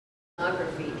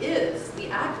Scenography is the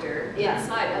actor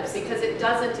inside us, because it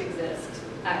doesn't exist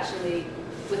actually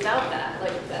without that.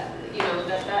 Like that, you know,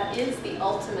 that is the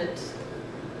ultimate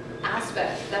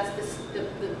aspect. That's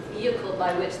the vehicle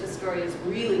by which the story is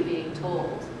really being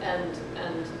told, and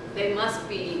they must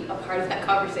be a part of that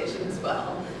conversation as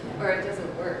well, or it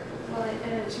doesn't work. Well,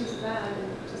 and in terms of that,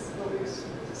 and just what we were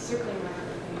circling around,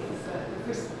 I think, is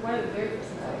that one of the very first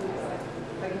things I do is like,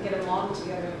 if I can get a model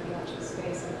together in the actual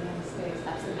space, like in the space,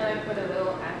 Absolutely. and I put a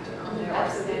little actor on there, or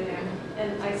sit in there,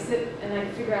 and I sit and I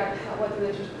figure out what the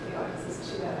relationship of the audience is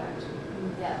to that actor.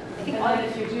 Yeah, I think and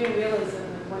if you're doing realism,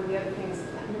 one of the other things,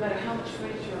 no matter how much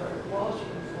furniture or walls you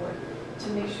can afford, to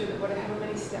make sure that however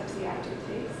many steps the actor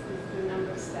takes, is the number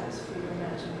of steps for your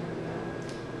imaginary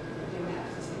that they would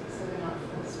have to take, so they're not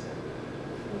forced to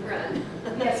run.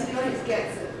 Yes, the audience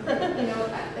gets it. You know,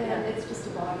 and it's just a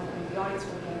bottom line. The audience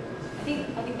will get it.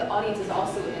 I think the audience is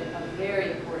also a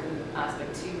very important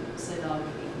aspect to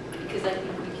scenography, because I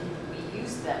think we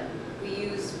use them. We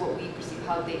use what we perceive,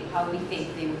 how we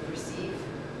think they would perceive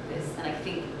this, and I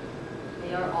think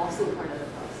they are also part of the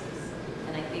process.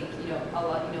 And I think, you know, a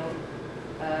lot, you know,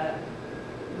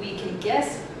 we can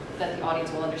guess that the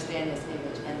audience will understand this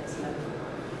image and this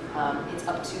metaphor. It's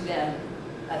up to them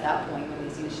at that point when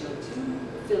they see the show to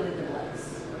fill in the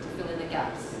blanks or to fill in the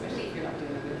gaps, especially if you're not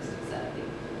doing a realistic set. I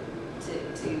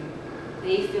think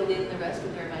they fill in the rest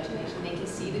with their imagination. They can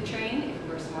see the train if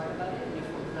we're smart about it and if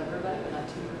we're clever about it, but not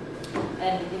too.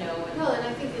 And you know. Well, and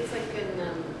I think it's like in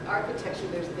architecture,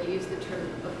 they use the term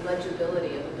of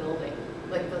legibility of a building,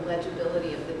 like the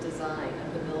legibility of the design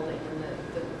of the building,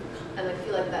 and I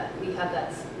feel like that we have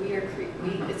that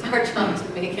it's our job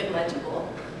to make it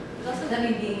legible. But also that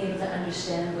means being able to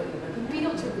understand what you're looking at. Being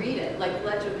able to read it, like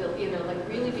legible, you know, like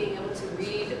really being able to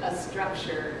read a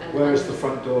structure. And where is the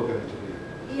front door going to be?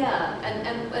 Yeah,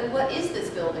 and what is this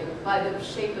building by the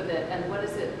shape of it, and what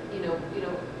is it, you know,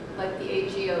 like the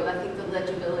AGO, I think the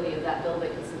legibility of that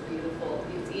building is beautiful.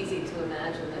 It's easy to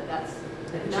imagine that that's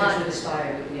not the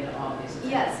spire would be an obvious.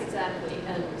 Yes, exactly,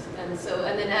 and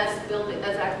then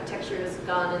as architecture has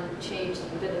gone and changed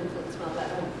and been influenced by that,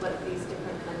 but these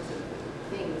different kinds of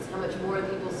things, how much more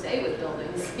people say with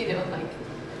buildings, you know, like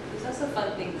There's also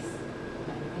fun things.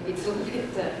 Maybe it's a little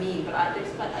bit mean, but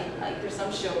there's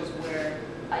some shows where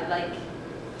I like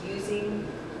using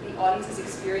the audience's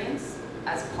experience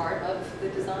as part of the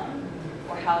design,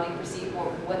 or how they perceive,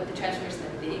 or what the transformation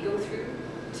that they go through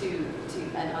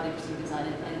and how they perceive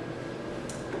design.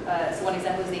 So one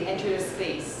example is they enter a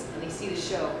space and they see the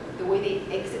show. The way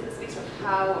they exit the space, or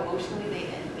how emotionally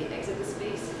they exit the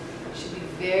space, should be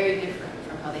very different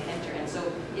from how they enter. And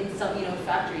so in some, you know,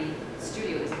 factory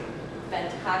studio is a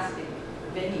fantastic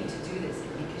venue to do this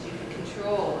in, because you can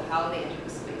control how they enter the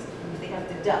space. If they have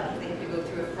to duck, if they have to go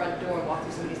through a front door and walk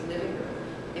through somebody's living room,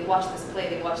 they watch this play,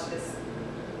 they watch this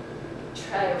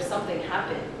try or something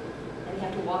happen, and you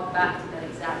have to walk back to that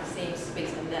exact same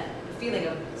space, and that the feeling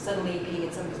of suddenly being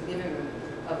in somebody's living room,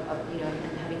 of you know,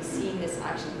 and having seen this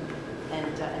action,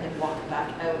 and then walk back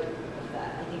out of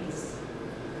that, I think is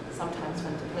sometimes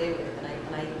fun to play with, and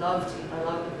I love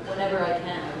whenever I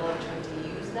can, I love trying to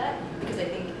use that, because I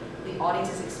think the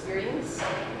audience's experience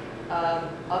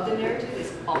of the narrative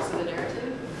is also the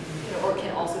narrative, you know, or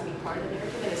can also be part of the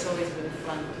narrative, and it's always been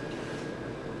fun.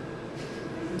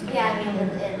 Yeah, I mean,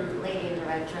 in Lady in the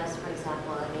Red Dress, for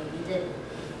example, I mean, we did,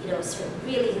 you know, sort of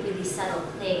really, really subtle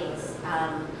things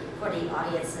for the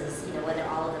audiences, you know, whether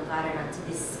all of them got or not, to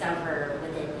discover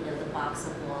within, you know, the box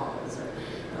of walls, or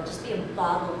there'll just be a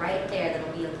bottle right there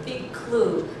that'll be a big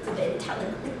clue to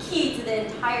the key to the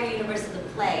entire universe of the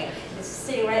play. It's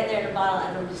sitting right there in the bottle,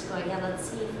 and I'm just going, yeah, let's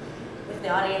see if the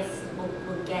audience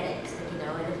will get it, you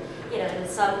know, and if, you know, and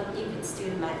some, you could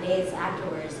do matinees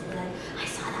afterwards, and be like, I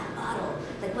saw that bottle,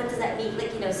 like, what does that mean?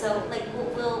 Like, you know, so, like,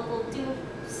 we'll do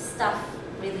stuff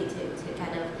really to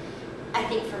kind of, I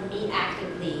think for me,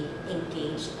 actively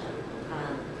engage them.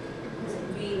 Because it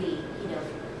really, you know,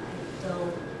 I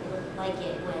don't like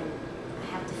it when I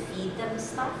have to feed them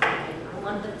stuff. I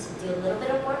want them to do a little bit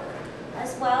of work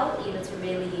as well, you know, to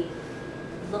really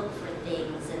look for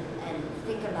things and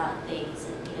think about things,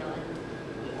 and, you know,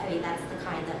 and I mean, that's the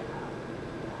kind that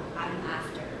I'm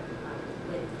after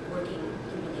with working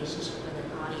in relationship with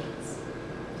an audience.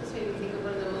 just made me think of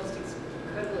one of the most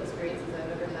incredible experiences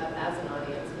I've ever had as an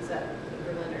audience was at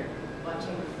the Berliner,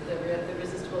 watching the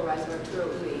Irresistible Rise of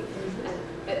Arturo Ui,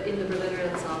 and in the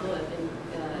Berliner Ensemble and in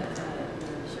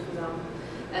Schifferbaum.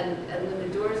 And when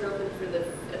the doors opened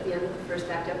at the end of the first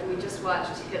act, after we just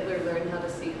watched Hitler learn how to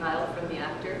see Heil from the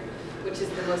actor, which is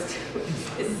the most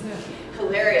is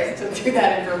hilarious to do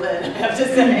that in Berlin, I have to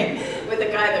say, with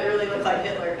a guy that really looked like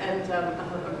Hitler, and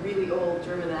really old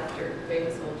German actor,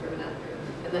 famous old German actor.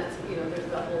 And that's, you know, there's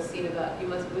that whole scene about you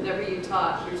must, whenever you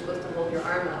talk, you're supposed to hold your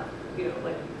arm up, you know,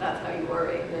 like that's how you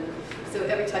orate. And so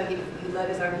every time he let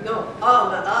his arm, no,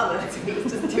 so he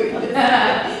was just doing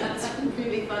this. It's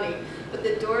really funny. But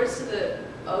the doors to the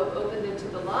opened into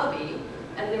the lobby,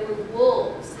 and there were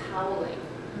wolves howling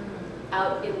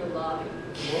out in the lobby.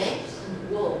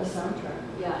 Wolves. The soundtrack.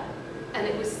 Yeah, and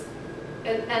it was,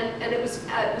 and it was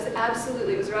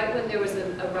absolutely, it was right when there was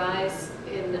a rise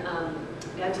in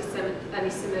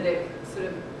anti-Semitic sort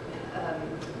of,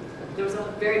 there was a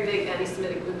very big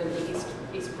anti-Semitic movement in the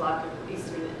East Bloc of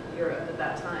Eastern Europe at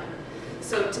that time.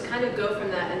 So to kind of go from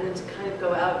that and then to kind of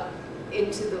go out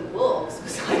into the wolves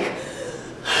was like,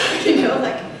 you know,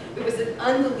 like it was an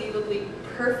unbelievably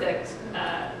perfect.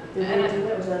 Did they do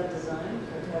that? Was that design?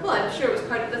 Well, I'm sure it was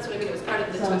part of. That's what I mean. It was part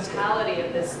of the totality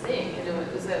of this thing. You know,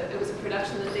 it was a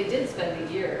production that they did spend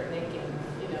a year making.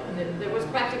 You know, and there was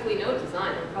practically no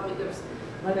design. Probably there was.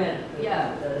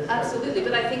 Yeah, absolutely.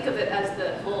 But I think of it as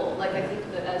the whole. Like I think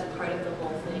of it as part of the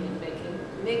whole thing, and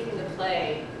making the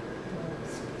play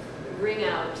ring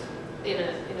out in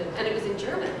a, and it was in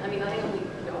German. I mean, I only,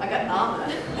 you know, I got Alma.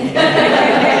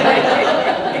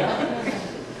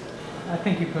 I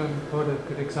think you put a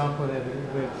good example there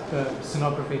with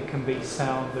scenography can be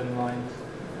sound and light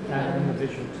and the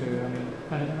visual too. I mean,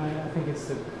 and I think it's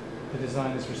the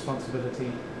designer's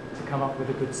responsibility to come up with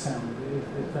a good sound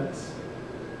if that's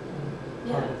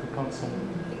part of the concept.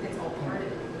 I think that's all part of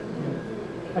it.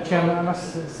 Yeah. Actually, I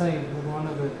must say one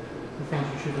of the things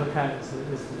you should look at is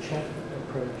the Czech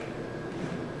approach.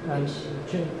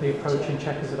 The approach in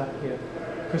Czechoslovakia,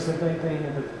 because they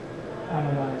have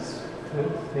analysed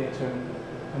theatre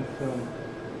and film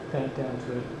down to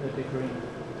a degree,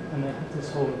 and they have this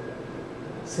whole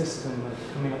system of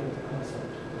coming up with a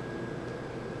concept.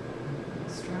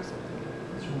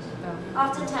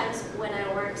 Oftentimes when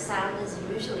I work, sound is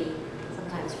usually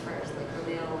sometimes first. Like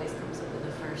Romeo always comes up with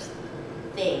the first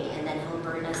thing, and then he'll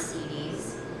burn us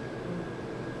CDs.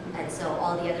 And so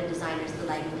all the other designers, the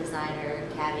lighting designer,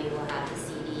 Cabby will have the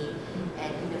CD.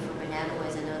 And you know, for Banana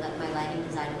Boys, I know that my lighting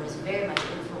designer was very much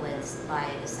influenced by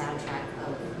the soundtrack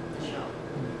of the show.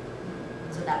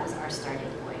 So that was our starting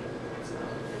point. So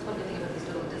that's one good thing about these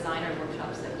little designer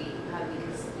workshops that we have,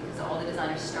 because all the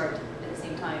designers start at the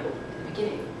same time at the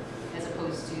beginning, as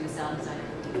opposed to the sound designer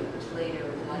coming much later, or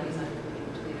the lighting designer coming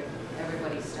much later.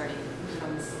 Everybody's starting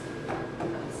from the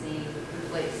same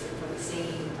place, from the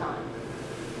same time.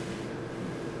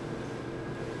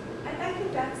 I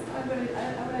think that's, I would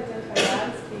identify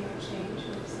that as being a change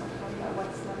when we start talking about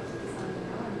what's left to design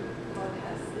now and what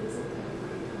is a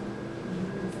temporary time.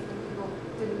 People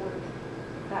didn't work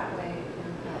that way in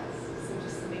the past. So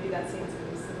just maybe that's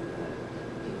answering some of the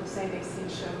people saying they've seen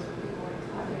shows where people were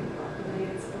collaborating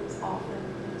properly. It was often,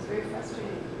 it was very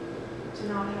frustrating to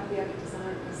not have the other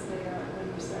designers there when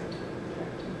you're starting to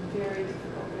direct. Very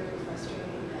difficult, very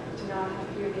frustrating to not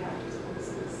hear the actors'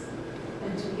 voices.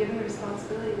 And to give them the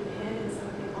responsibility to hand in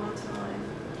something on time.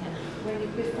 Yeah. When you,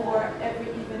 before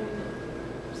every even,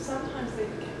 sometimes they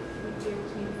would be able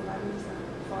to meet the lighting design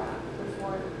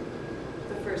before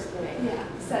The first day. yeah,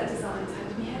 set designs had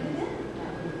to be handed in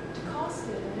to cost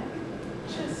it and everything.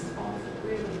 Just awful,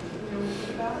 really. You know, when you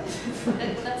think about it.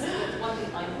 That's one thing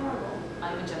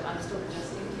I'm still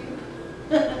adjusting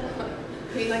to.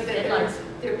 I mean, like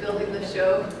they're building the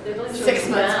show. They're building 6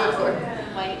 months now. before.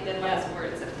 My deadlines were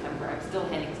in September. I'm still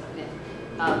handing stuff in.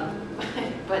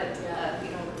 But we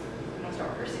don't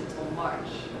start rehearsing until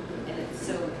March, and it's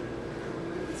so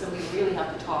we really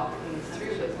have to talk things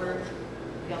through. But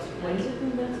we also When is it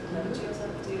being done?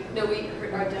 No,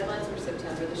 our deadlines were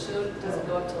September. The show doesn't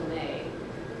go up till May,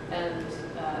 and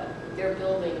they're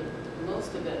building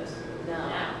most of it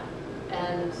now.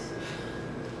 And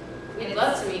we'd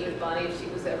love to meet with Bonnie if she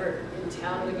was ever in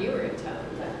town when you were in town.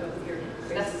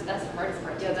 That's the hardest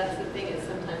part. Yeah, that's the thing, is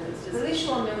sometimes it's just. At least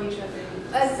you all know each other.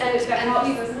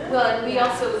 We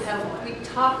also we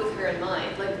talk with her in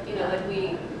mind, like, you know, like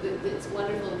it's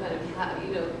wonderful to kind of have,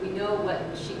 you know, we know what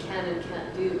she can and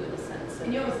can't do in a sense.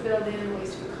 And you always build in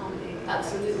ways to accommodate.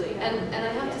 Absolutely. And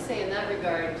I have to say in that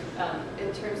regard,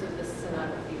 in terms of the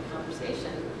scenography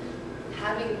conversation,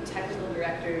 having technical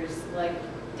directors like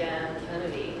Dan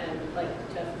Kennedy and like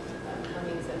Jeff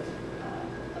Cummings at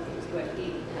UIP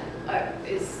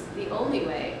is the only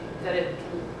way that it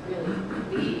can really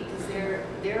be, because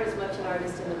they're as much an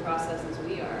artist in the process as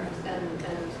we are, and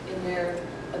in their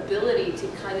ability to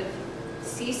kind of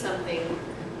see something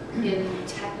in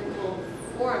technical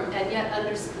form and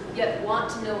yet want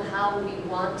to know how we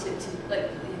want it to, like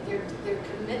their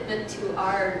commitment to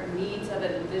our needs of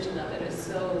it and vision of it is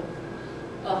so,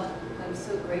 I I'm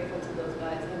so grateful to those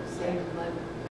guys. I'm so